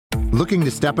Looking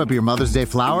to step up your Mother's Day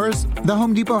flowers? The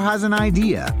Home Depot has an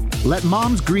idea. Let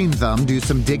Mom's Green Thumb do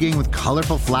some digging with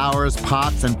colorful flowers,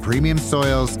 pots, and premium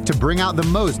soils to bring out the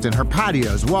most in her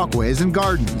patios, walkways, and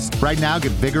gardens. Right now,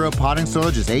 get Vigoro potting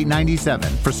soil just $8.97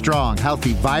 for strong,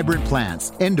 healthy, vibrant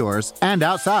plants, indoors and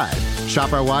outside.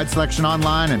 Shop our wide selection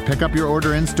online and pick up your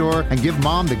order in-store and give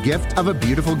Mom the gift of a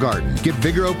beautiful garden. Get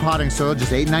Vigoro potting soil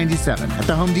just $8.97 at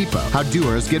the Home Depot. How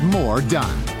doers get more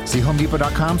done. See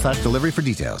homedepot.com/delivery for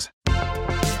details.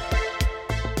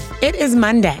 It is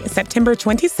Monday, September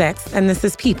 26th, and this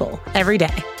is People Every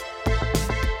Day.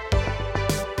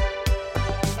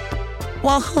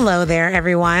 Well, hello there,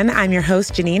 everyone. I'm your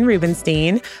host, Janine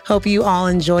Rubenstein. Hope you all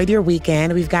enjoyed your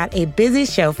weekend. We've got a busy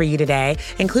show for you today,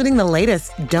 including the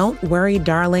latest Don't Worry,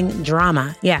 Darling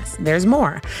drama. Yes, there's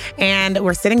more. And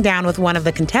we're sitting down with one of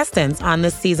the contestants on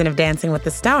this season of Dancing with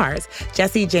the Stars,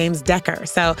 Jesse James Decker.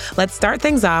 So let's start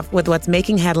things off with what's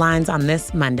making headlines on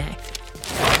this Monday.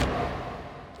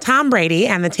 Tom Brady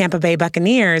and the Tampa Bay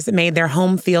Buccaneers made their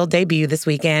home field debut this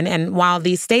weekend, and while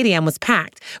the stadium was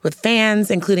packed with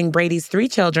fans, including Brady's 3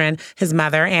 children, his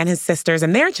mother, and his sisters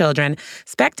and their children,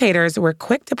 spectators were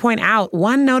quick to point out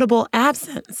one notable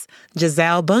absence,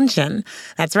 Gisele Bündchen.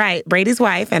 That's right, Brady's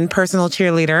wife and personal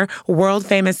cheerleader,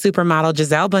 world-famous supermodel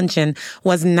Gisele Bündchen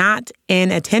was not in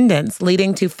attendance,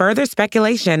 leading to further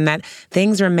speculation that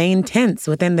things remain tense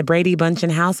within the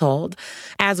Brady-Bündchen household.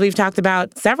 As we've talked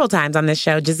about several times on this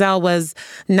show, Gisele was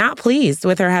not pleased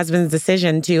with her husband's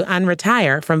decision to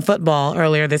unretire from football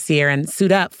earlier this year and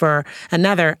suit up for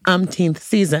another umpteenth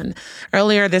season.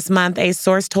 Earlier this month, a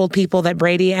source told People that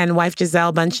Brady and wife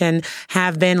Gisele Bündchen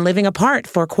have been living apart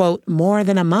for, quote, more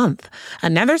than a month.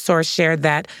 Another source shared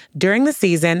that during the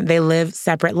season, they live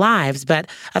separate lives, but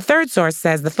a third source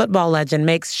says the football legend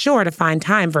makes sure to find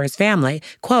time for his family.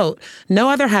 Quote, no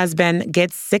other husband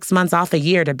gets 6 months off a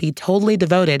year to be totally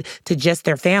devoted to just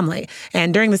their family.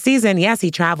 And during the season, yes, he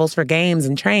travels for games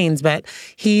and trains, but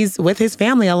he's with his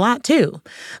family a lot too.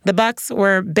 The Bucs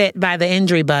were bit by the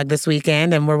injury bug this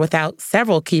weekend and were without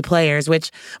several key players,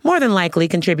 which more than likely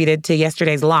contributed to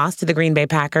yesterday's loss to the Green Bay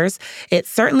Packers. It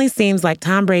certainly seems like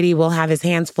Tom Brady will have his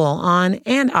hands full on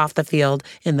and off the field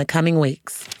in the coming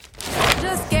weeks.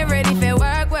 Just get ready for work.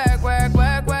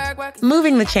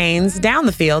 Moving the chains down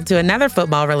the field to another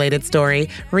football-related story,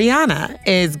 Rihanna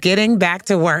is getting back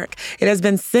to work. It has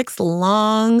been 6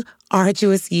 long,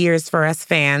 arduous years for us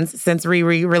fans since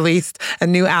Riri released a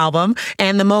new album,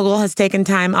 and the mogul has taken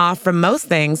time off from most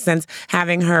things since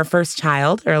having her first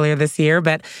child earlier this year.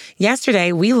 But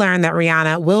yesterday, we learned that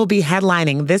Rihanna will be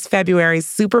headlining this February's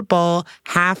Super Bowl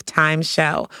halftime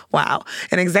show. Wow.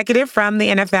 An executive from the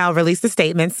NFL released a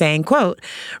statement saying, quote,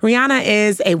 Rihanna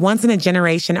is a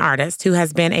once-in-a-generation artist who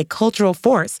has been a cultural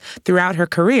force throughout her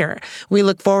career. We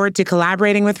look forward to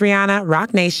collaborating with Rihanna,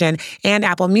 Roc Nation, and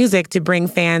Apple Music to bring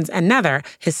fans another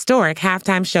historic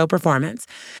halftime show performance.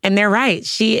 And they're right.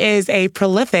 She is a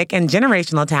prolific and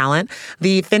generational talent.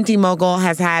 The Fenty mogul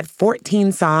has had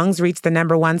 14 songs reach the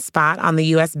 #1 spot on the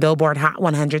U.S. Billboard Hot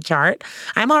 100 chart.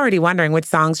 I'm already wondering which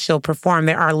songs she'll perform.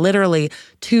 There are literally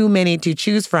too many to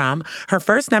choose from. Her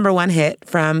first #1 hit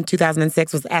from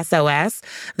 2006 was SOS.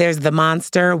 There's The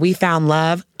Monster, We Found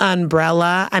Love,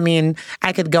 Umbrella. I mean,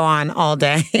 I could go on all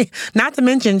day. Not to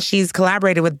mention, she's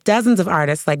collaborated with dozens of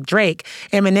artists like Drake,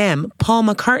 Eminem, Paul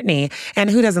McCartney, and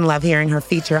who doesn't love hearing her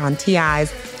feature on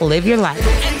T.I.'s Live Your Life?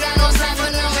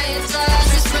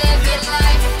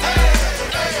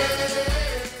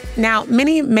 Now,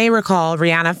 many may recall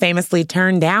Rihanna famously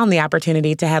turned down the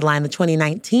opportunity to headline the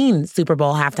 2019 Super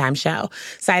Bowl halftime show,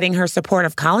 citing her support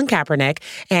of Colin Kaepernick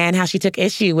and how she took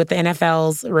issue with the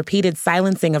NFL's repeated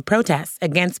silencing of protests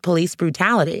against police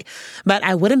brutality. But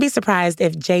I wouldn't be surprised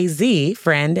if Jay-Z,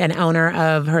 friend and owner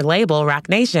of her label, Roc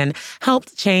Nation,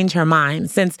 helped change her mind.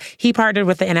 Since he partnered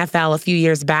with the NFL a few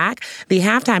years back, the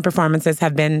halftime performances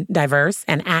have been diverse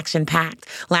and action-packed.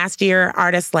 Last year,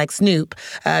 artists like Snoop,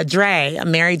 Dre,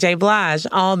 Mary J. Blige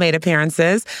all made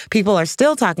appearances. People are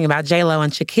still talking about J-Lo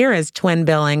and Shakira's twin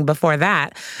billing before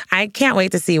that. I can't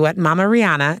wait to see what Mama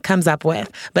Rihanna comes up with.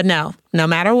 But no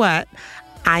matter what,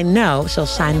 I know she'll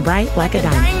shine bright like a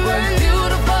diamond.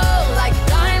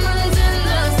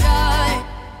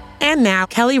 And now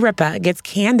Kelly Ripa gets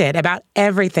candid about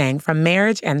everything from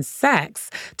marriage and sex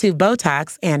to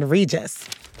Botox and Regis.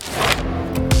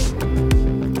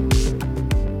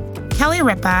 Kelly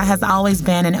Ripa has always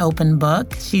been an open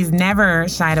book. She's never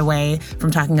shied away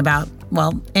from talking about,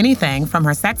 anything from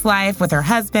her sex life with her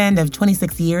husband of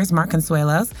 26 years, Mark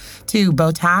Consuelos, to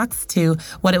Botox, to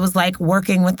what it was like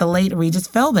working with the late Regis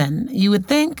Philbin. You would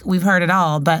think we've heard it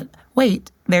all, but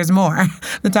Wait, there's more.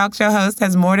 The talk show host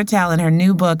has more to tell in her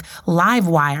new book,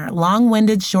 Livewire,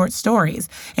 Long-Winded Short Stories.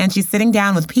 And she's sitting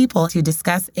down with people to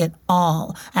discuss it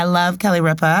all. I love Kelly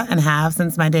Ripa and have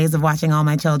since my days of watching All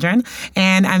My Children.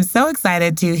 And I'm so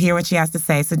excited to hear what she has to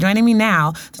say. So joining me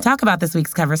now to talk about this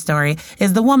week's cover story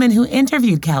is the woman who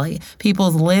interviewed Kelly,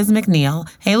 People's Liz McNeil.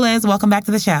 Hey, Liz, welcome back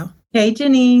to the show. Hey,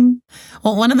 Janine.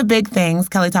 Well, one of the big things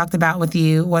Kelly talked about with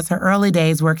you was her early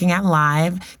days working at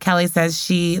Live. Kelly says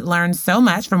she learned so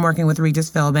much from working with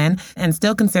Regis Philbin and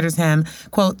still considers him,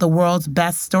 quote, the world's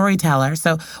best storyteller.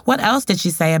 So what else did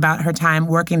she say about her time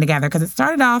working together? Because it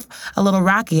started off a little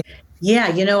rocky.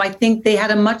 Yeah, I think they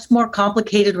had a much more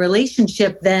complicated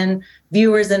relationship than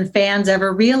viewers and fans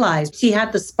ever realized. She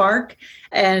had the spark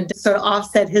and sort of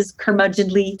offset his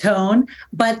curmudgeonly tone,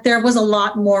 but there was a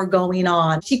lot more going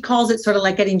on. She calls it sort of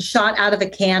like getting shot out of a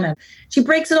cannon. She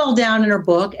breaks it all down in her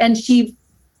book, and she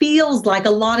feels like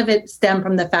a lot of it stemmed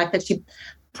from the fact that she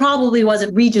probably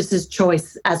wasn't Regis's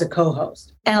choice as a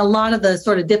co-host. And a lot of the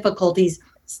sort of difficulties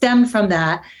stemmed from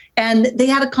that. And they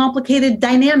had a complicated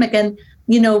dynamic. And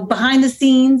behind the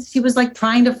scenes, she was like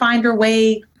trying to find her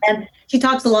way. And she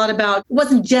talks a lot about it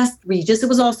wasn't just Regis, it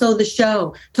was also the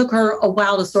show. Took her a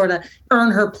while to sort of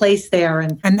earn her place there.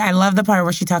 And I love the part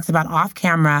where she talks about off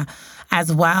camera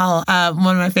as well.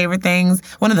 One of my favorite things,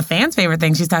 one of the fans' favorite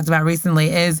things she's talked about recently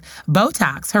is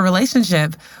Botox, her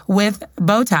relationship with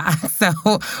Botox. So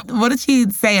what did she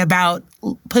say about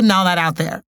putting all that out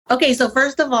there? Okay, so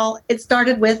first of all, it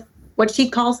started with what she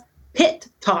calls pit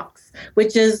talks,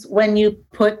 which is when you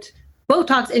put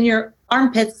Botox in your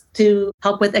armpits to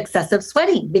help with excessive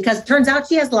sweating, because it turns out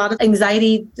she has a lot of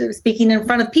anxiety speaking in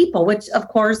front of people, which of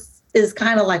course is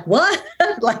kind of like, what?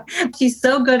 Like, she's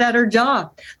so good at her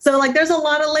job. So like, there's a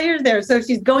lot of layers there. So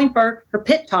she's going for her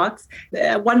pit talks.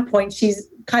 At one point, she's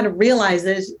kind of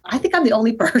realizes, I think I'm the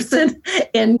only person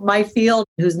in my field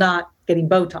who's not getting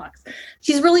Botox.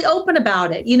 She's really open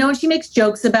about it, and she makes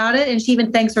jokes about it. And she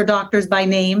even thanks her doctors by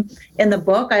name in the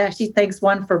book. She thanks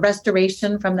one for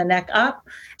restoration from the neck up.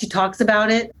 She talks about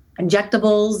it,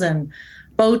 injectables and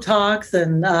Botox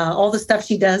and all the stuff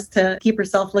she does to keep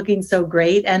herself looking so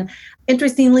great. And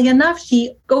interestingly enough,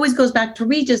 she always goes back to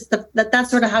Regis,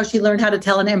 that's sort of how she learned how to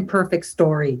tell an imperfect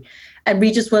story. And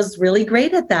Regis was really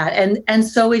great at that. And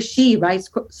so is she, right?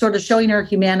 Sort of showing her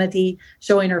humanity,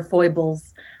 showing her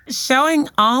foibles. Showing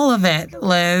all of it,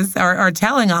 Liz, or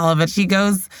telling all of it. She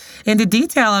goes into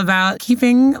detail about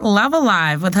keeping love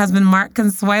alive with husband Mark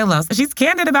Consuelos. She's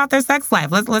candid about their sex life.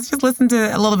 Let's just listen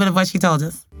to a little bit of what she told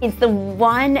us. It's the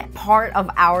one part of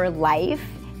our life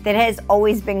that has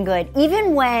always been good.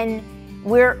 Even when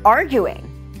we're arguing,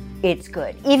 it's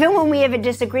good. Even when we have a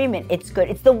disagreement, it's good.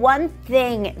 It's the one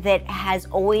thing that has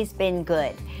always been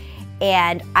good.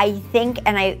 And I think,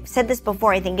 and I said this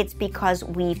before, I think it's because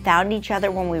we found each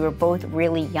other when we were both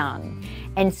really young.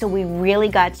 And so we really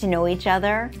got to know each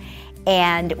other.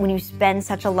 And when you spend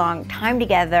such a long time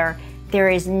together, there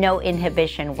is no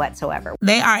inhibition whatsoever.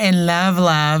 They are in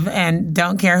love, and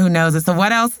don't care who knows it. So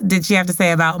what else did she have to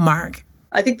say about Mark?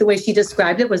 I think the way she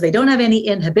described it was they don't have any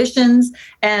inhibitions,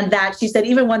 and that she said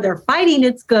even when they're fighting,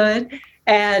 it's good.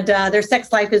 And their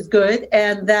sex life is good,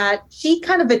 and that she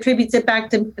kind of attributes it back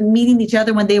to meeting each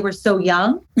other when they were so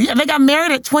young. Yeah, they got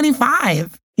married at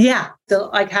 25. Yeah, so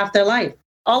like half their life.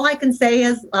 All I can say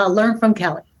is learn from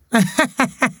Kelly.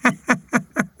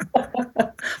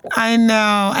 I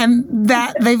know. And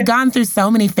that they've gone through so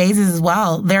many phases as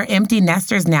well. They're empty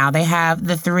nesters now. They have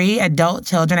the 3 adult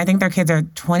children. I think their kids are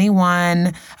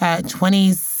 21,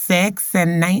 26,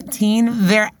 and 19.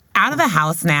 They're out of the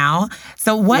house now.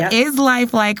 So what is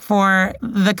life like for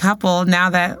the couple now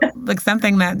that like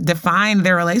something that defined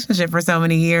their relationship for so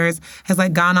many years has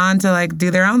like gone on to like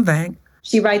do their own thing?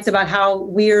 She writes about how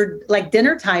weird like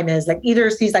dinner time is. Like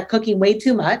either she's like cooking way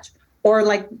too much, or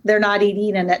like they're not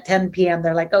eating, and at 10 p.m.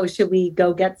 they're like, oh, should we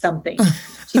go get something?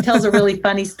 She tells a really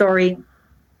funny story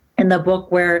in the book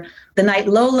where the night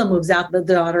Lola moves out, the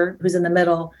daughter who's in the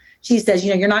middle, she says,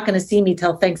 you're not going to see me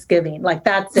till Thanksgiving. Like,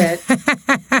 that's it.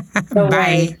 No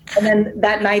way. And then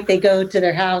that night they go to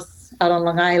their house out on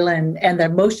Long Island, and their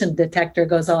motion detector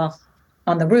goes off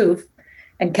on the roof.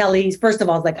 And Kelly's, first of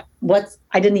all, is like,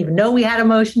 I didn't even know we had a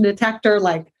motion detector.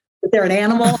 Like, they're an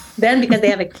animal. Then because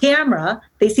they have a camera,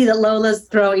 they see that Lola's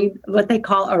throwing what they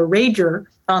call a rager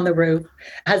on the roof,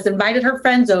 has invited her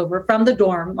friends over from the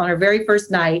dorm on her very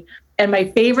first night. And my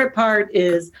favorite part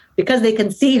is because they can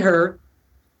see her,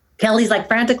 Kelly's like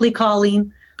frantically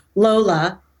calling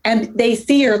Lola, and they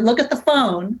see her look at the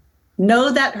phone,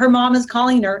 know that her mom is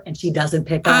calling her and she doesn't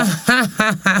pick up.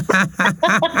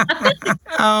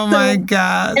 Oh my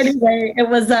gosh. Anyway, it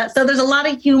was, so there's a lot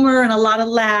of humor and a lot of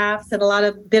laughs and a lot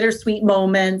of bittersweet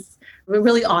moments. We're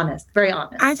really honest, very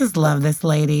honest. I just love this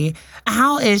lady.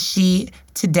 How is she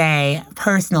today,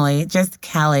 personally, just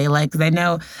Kelly? Like, 'cause I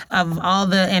know of all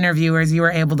the interviewers, you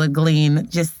were able to glean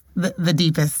just the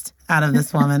deepest out of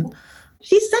this woman.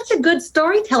 She's such a good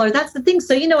storyteller. That's the thing.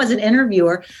 So, as an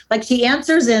interviewer, like she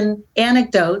answers in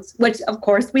anecdotes, which of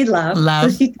course we love. So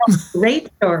she tells great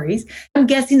stories. I'm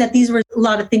guessing that these were a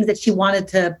lot of things that she wanted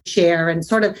to share and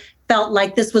sort of felt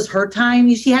like this was her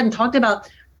time. She hadn't talked about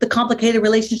the complicated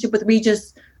relationship with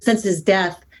Regis since his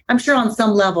death. I'm sure on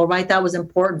some level, right, that was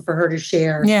important for her to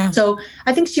share. Yeah. So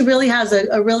I think she really has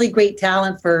a really great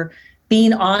talent for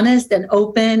being honest and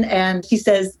open. And she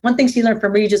says one thing she learned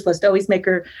from Regis was to always make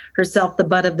herself the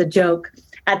butt of the joke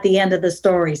at the end of the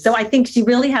story. So I think she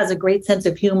really has a great sense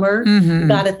of humor. You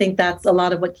got to think that's a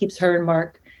lot of what keeps her and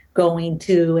Mark going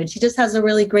too. And she just has a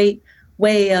really great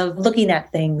way of looking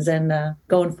at things and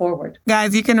going forward.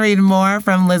 Guys, you can read more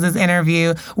from Liz's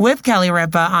interview with Kelly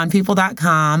Ripa on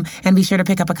People.com, and be sure to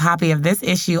pick up a copy of this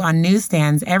issue on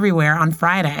newsstands everywhere on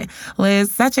Friday.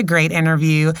 Liz, such a great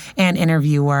interview and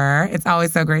interviewer. It's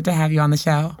always so great to have you on the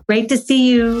show. Great to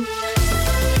see you.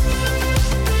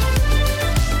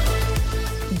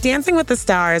 Dancing with the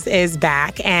Stars is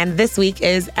back, and this week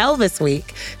is Elvis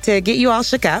Week. To get you all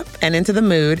shook up and into the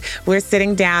mood, we're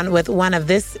sitting down with one of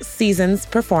this season's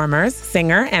performers,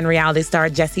 singer and reality star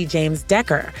Jessie James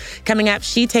Decker. Coming up,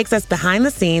 she takes us behind the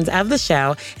scenes of the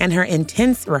show and her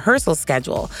intense rehearsal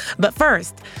schedule. But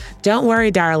first, Don't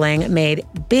Worry Darling made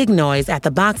big noise at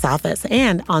the box office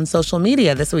and on social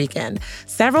media this weekend.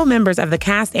 Several members of the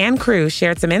cast and crew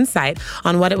shared some insight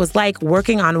on what it was like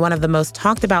working on one of the most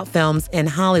talked about films in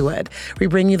Hollywood. We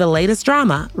bring you the latest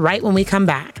drama right when we come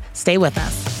back. Stay with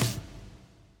us.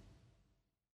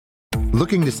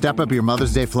 Looking to step up your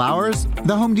Mother's Day flowers?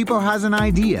 The Home Depot has an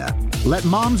idea. Let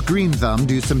Mom's Green Thumb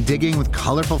do some digging with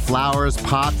colorful flowers,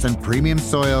 pots, and premium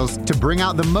soils to bring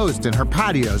out the most in her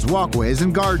patios, walkways,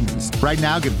 and gardens. Right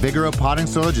now, get Vigoro potting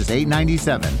soil just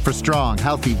 $8.97 for strong,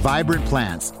 healthy, vibrant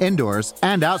plants, indoors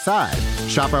and outside.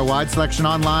 Shop our wide selection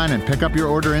online and pick up your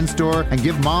order in-store and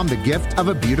give Mom the gift of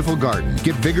a beautiful garden.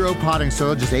 Get Vigoro potting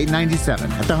soil just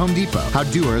 $8.97 at the Home Depot. How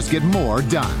doers get more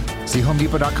done. See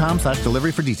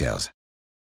homedepot.com/delivery for details.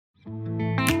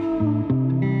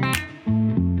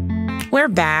 We're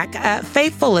back.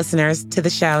 Faithful listeners to the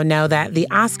show know that the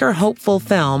Oscar-hopeful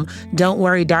film, Don't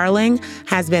Worry Darling,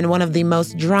 has been one of the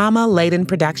most drama-laden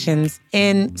productions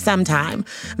in some time.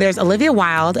 There's Olivia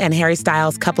Wilde and Harry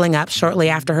Styles coupling up shortly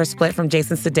after her split from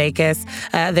Jason Sudeikis.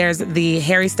 There's the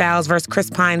Harry Styles versus Chris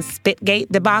Pine Spitgate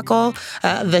debacle,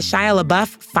 the Shia LaBeouf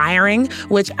firing,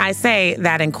 which I say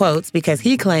that in quotes because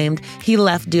he claimed he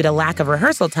left due to lack of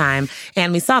rehearsal time,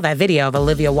 and we saw that video of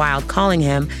Olivia Wilde calling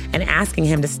him and asking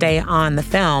him to stay on the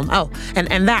film. Oh,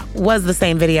 and that was the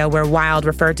same video where Wilde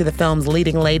referred to the film's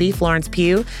leading lady, Florence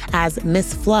Pugh, as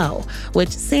Miss Flo, which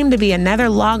seemed to be another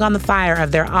log on the fire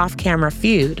of their off-camera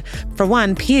feud. For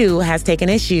one, Pugh has taken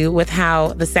issue with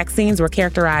how the sex scenes were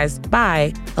characterized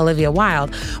by Olivia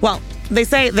Wilde. Well, they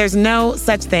say there's no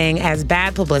such thing as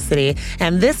bad publicity,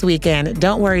 and this weekend,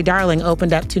 Don't Worry Darling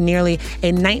opened up to nearly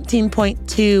a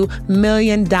 $19.2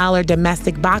 million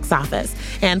domestic box office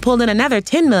and pulled in another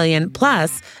 $10 million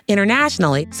plus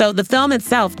internationally. So the film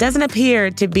itself doesn't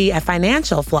appear to be a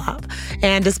financial flop.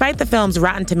 And despite the film's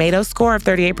Rotten Tomatoes score of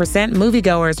 38%,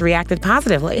 moviegoers reacted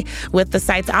positively, with the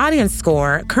site's audience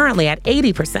score currently at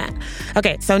 80%.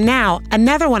 Okay, so now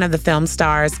another one of the film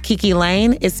stars, Kiki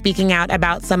Layne, is speaking out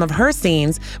about some of her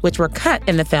scenes which were cut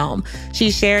in the film.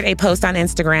 She shared a post on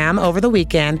Instagram over the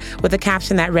weekend with a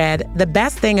caption that read, "The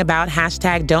best thing about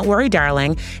 #Don't Worry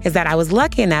Darling is that I was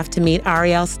lucky enough to meet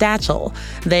Ariel Stachel.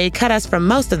 They cut us from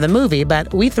most of the movie,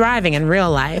 but we thriving in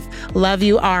real life. Love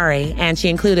you, Ari." And she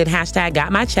included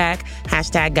 #GotMyCheck,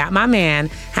 #GotMyMan,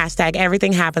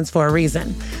 #Everything happens for a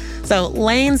reason. So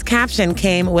Layne's caption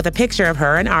came with a picture of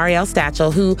her and Ariel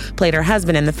Stachel, who played her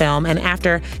husband in the film, and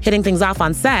after hitting things off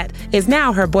on set, is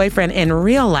now her boyfriend in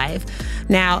real life.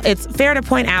 Now, it's fair to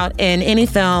point out in any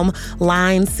film,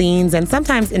 lines, scenes, and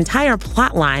sometimes entire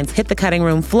plot lines hit the cutting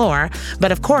room floor.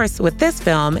 But of course, with this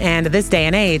film and this day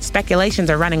and age, speculations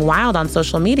are running wild on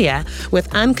social media, with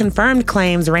unconfirmed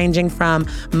claims ranging from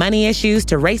money issues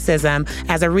to racism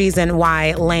as a reason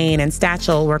why Layne and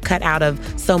Stachel were cut out of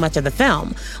so much of the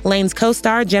film. Layne Lane's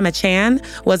co-star, Gemma Chan,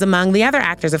 was among the other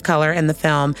actors of color in the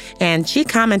film, and she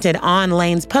commented on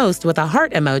Lane's post with a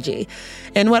heart emoji.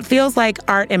 In what feels like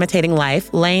art imitating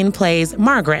life, Lane plays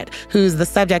Margaret, who's the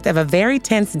subject of a very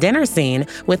tense dinner scene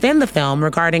within the film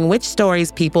regarding which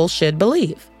stories people should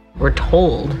believe. We're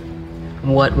told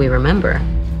what we remember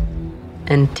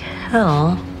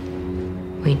until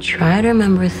we try to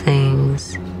remember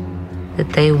things that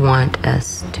they want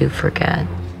us to forget.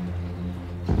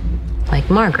 Like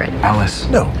Margaret. Alice.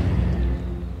 No.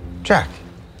 Jack.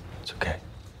 It's okay.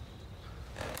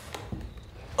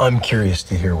 I'm curious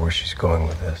to hear where she's going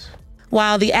with this.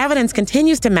 While the evidence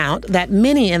continues to mount that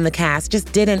many in the cast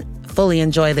just didn't fully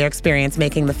enjoy their experience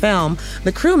making the film,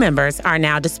 the crew members are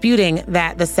now disputing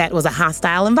that the set was a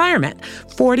hostile environment.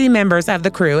 40 members of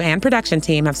the crew and production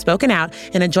team have spoken out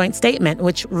in a joint statement,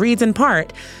 which reads in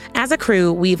part, "As a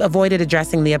crew, we've avoided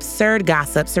addressing the absurd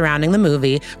gossip surrounding the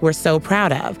movie we're so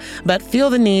proud of, but feel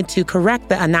the need to correct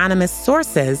the anonymous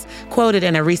sources quoted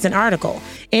in a recent article.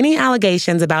 Any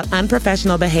allegations about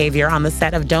unprofessional behavior on the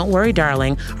set of Don't Worry,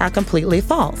 Darling are completely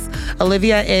false.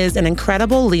 Olivia is an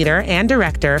incredible leader and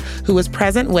director who was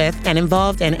present with and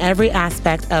involved in every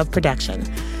aspect of production."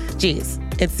 Geez,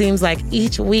 it seems like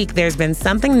each week there's been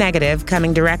something negative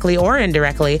coming directly or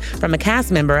indirectly from a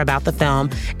cast member about the film,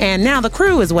 and now the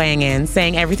crew is weighing in,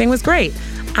 saying everything was great.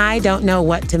 I don't know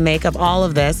what to make of all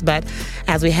of this, but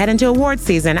as we head into award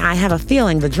season, I have a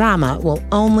feeling the drama will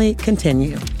only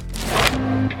continue.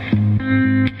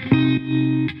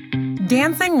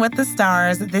 Dancing with the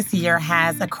Stars this year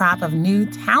has a crop of new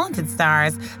talented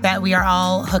stars that we are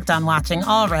all hooked on watching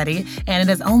already, and it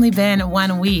has only been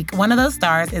 1 week. One of those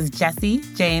stars is Jessie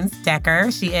James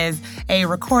Decker. She is a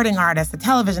recording artist, a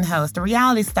television host, a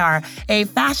reality star, a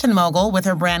fashion mogul with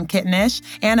her brand Kittenish,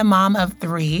 and a mom of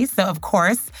 3. So, of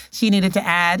course, she needed to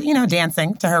add,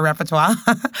 dancing to her repertoire.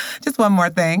 Just one more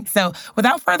thing. So,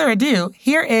 without further ado,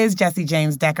 here is Jessie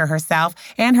James Decker herself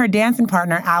and her dancing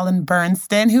partner, Alan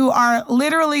Bernstein, who are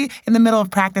literally in the middle of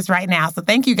practice right now. So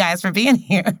thank you guys for being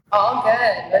here. All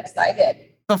good. We're excited.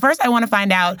 So first, I want to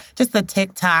find out just the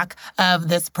tick-tock of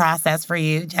this process for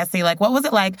you, Jessie. Like, what was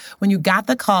it like when you got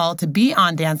the call to be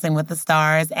on Dancing with the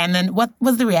Stars? And then what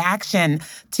was the reaction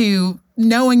to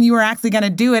knowing you were actually going to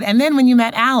do it? And then when you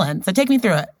met Alan. So take me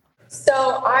through it.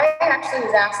 So I actually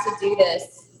was asked to do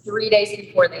this 3 days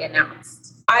before they announced.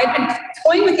 I've been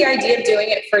toying with the idea of doing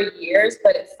it for years,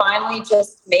 but it finally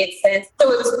just made sense.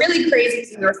 So it was really crazy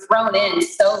because we were thrown in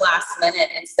so last minute.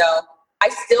 And so I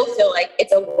still feel like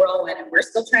it's a whirlwind and we're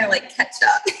still trying to catch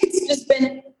up. It's just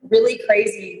been really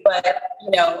crazy, but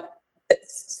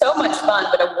it's so much fun,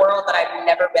 but a world that I've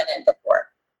never been in before.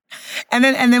 And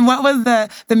then what was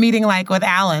the meeting like with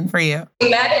Alan for you? We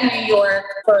met in New York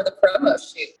for the promo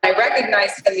shoot. I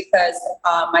recognized him because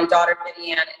my daughter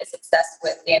Vivian is obsessed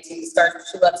with Dancing with the Stars.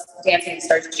 She loves Dancing with the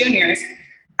Stars Juniors.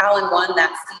 Alan won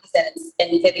that season,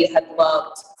 and Vivian had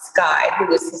loved Sky, who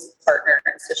was his partner.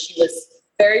 And so she was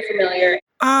very familiar.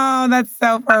 Oh, that's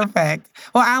so perfect.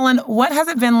 Well, Alan, what has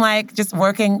it been like just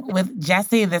working with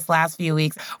Jessie this last few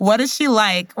weeks? What is she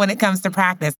like when it comes to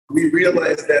practice? We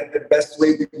realized that the best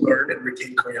way we learn and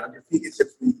retain choreography is if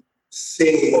we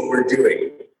sing what we're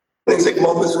doing. It's like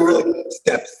moments where we're like,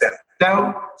 step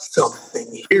down,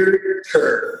 something here,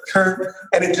 turn,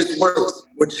 and it just works.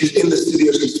 When she's in the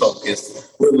studio, she's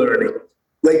focused. We're learning.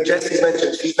 Like Jessie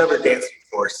mentioned, she's never danced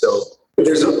before, so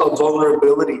there's a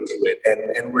vulnerability to it,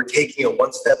 and we're taking it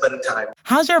one step at a time.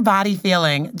 How's your body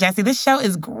feeling, Jessie? This show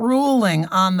is grueling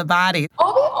on the body.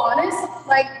 I'll be honest,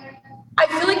 I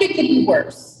feel like it could be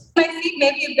worse. I think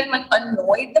maybe I've been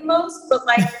annoyed the most, but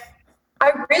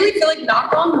I really feel like,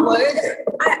 knock on wood,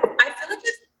 I feel like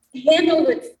I've handled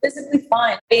it physically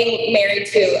fine. Being married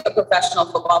to a professional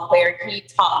football player, he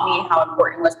taught me how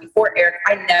important it was. Before Eric,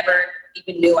 I never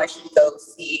even knew I should go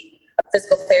see a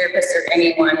physical therapist or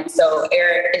anyone. And so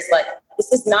Eric is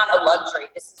this is not a luxury.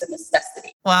 This is a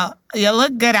necessity. Well, you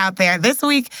look good out there. This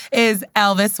week is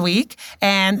Elvis week.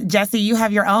 And Jessie, you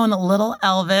have your own little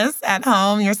Elvis at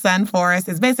home. Your son, Forrest,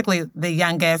 is basically the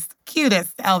youngest,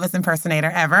 cutest Elvis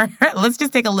impersonator ever. Let's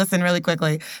just take a listen really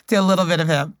quickly to a little bit of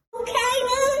him. Okay,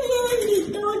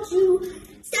 don't you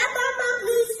step on my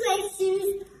blue suede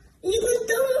shoes. You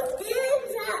don't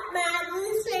dance at my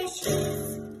blue suede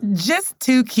shoes. Just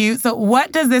too cute. So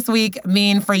what does this week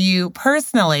mean for you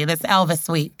personally, this Elvis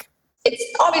week? It's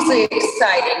obviously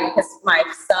exciting because my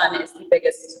son is the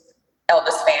biggest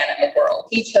Elvis fan in the world.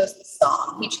 He chose the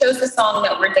song. He chose the song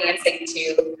that we're dancing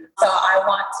to. So I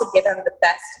want to give him the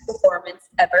best performance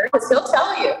ever because he'll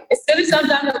tell you. As soon as I'm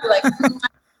done, he'll be like, I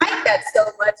like that so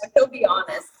much. And he'll be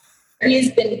honest. He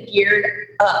has been geared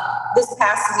up. This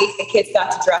past week, the kids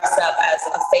got to dress up as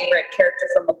a favorite character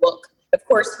from a book. Of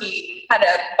course, he had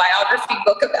a biography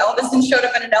book of Elvis and showed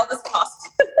up in an Elvis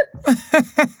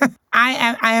costume.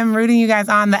 I am rooting you guys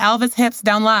on. The Elvis hips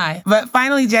don't lie. But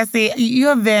finally, Jessie, you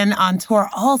have been on tour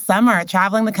all summer,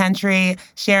 traveling the country,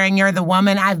 sharing You're the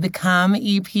Woman I've Become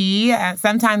EP,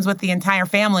 sometimes with the entire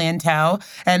family in tow.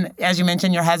 And as you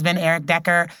mentioned, your husband, Eric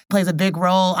Decker, plays a big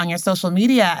role on your social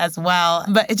media as well.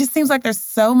 But it just seems like there's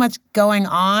so much going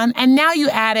on. And now you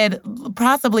added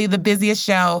possibly the busiest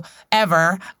show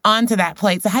ever onto that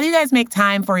plate. So how do you guys make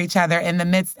time for each other in the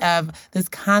midst of this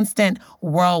constant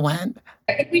whirlwind?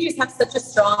 I think we just have such a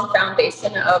strong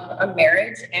foundation of a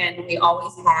marriage, and we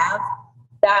always have,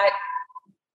 that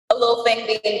a little thing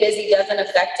being busy doesn't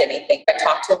affect anything. I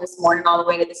talked to him this morning all the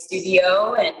way to the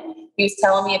studio, and he was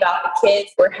telling me about the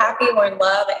kids. We're happy, we're in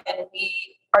love, and we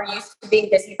are used to being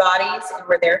busybodies, and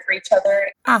we're there for each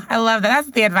other. Oh, I love that.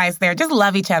 That's the advice there. Just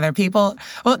love each other, people.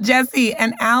 Well, Jessie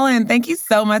and Alan, thank you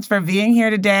so much for being here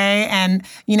today. And,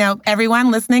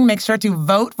 everyone listening, make sure to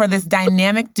vote for this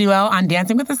dynamic duo on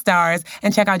Dancing with the Stars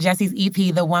and check out Jessie's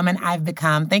EP, The Woman I've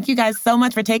Become. Thank you guys so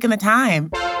much for taking the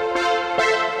time.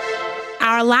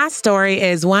 Our last story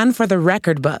is one for the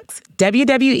record books.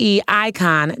 WWE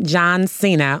icon John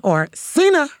Cena, or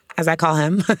Cena, as I call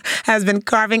him, has been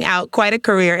carving out quite a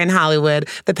career in Hollywood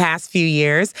the past few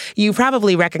years. You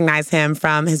probably recognize him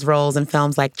from his roles in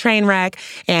films like Trainwreck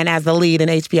and as the lead in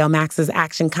HBO Max's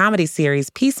action comedy series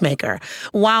Peacemaker.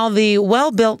 While the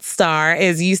well-built star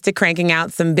is used to cranking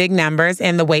out some big numbers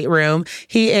in the weight room,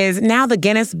 he is now the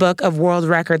Guinness Book of World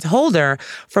Records holder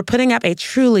for putting up a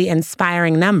truly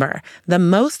inspiring number, the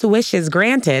most wishes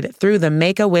granted through the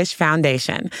Make-A-Wish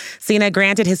Foundation. Cena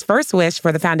granted his first wish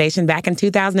for the foundation back in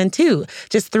 2002,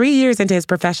 just 3 years into his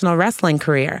professional wrestling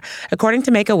career. According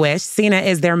to Make-A-Wish, Cena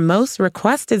is their most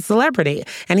requested celebrity,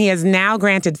 and he has now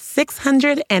granted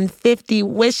 650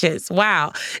 wishes.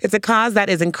 Wow. It's a cause that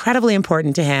is incredibly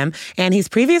important to him, and he's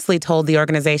previously told the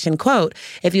organization, quote,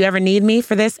 "If you ever need me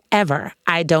for this, ever,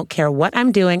 I don't care what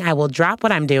I'm doing, I will drop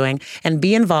what I'm doing and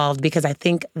be involved because I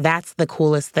think that's the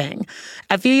coolest thing."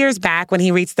 A few years back, when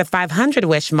he reached the 500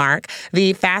 wish mark,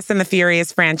 the Fast and the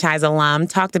Furious franchise alum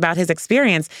talked about his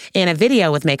experience in a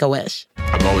video with Make-A-Wish.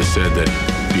 I've always said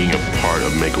that being a part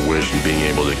of Make-A-Wish and being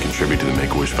able to contribute to the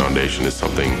Make-A-Wish Foundation is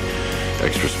something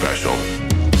extra special.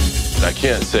 I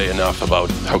can't say enough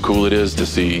about how cool it is to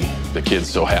see the kids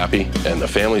so happy and the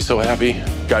family so happy.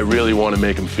 I really want to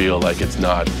make them feel like it's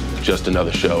not just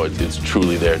another show, it's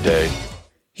truly their day.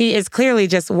 He is clearly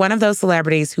just one of those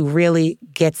celebrities who really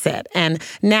gets it. And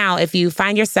now, if you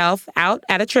find yourself out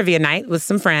at a trivia night with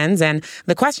some friends and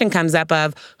the question comes up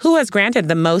of who has granted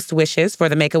the most wishes for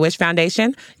the Make-A-Wish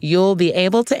Foundation, you'll be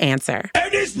able to answer.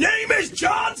 And his name is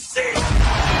John Cena!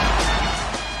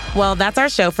 Well, that's our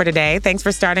show for today. Thanks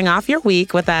for starting off your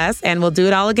week with us, and we'll do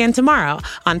it all again tomorrow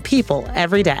on People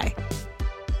Every Day.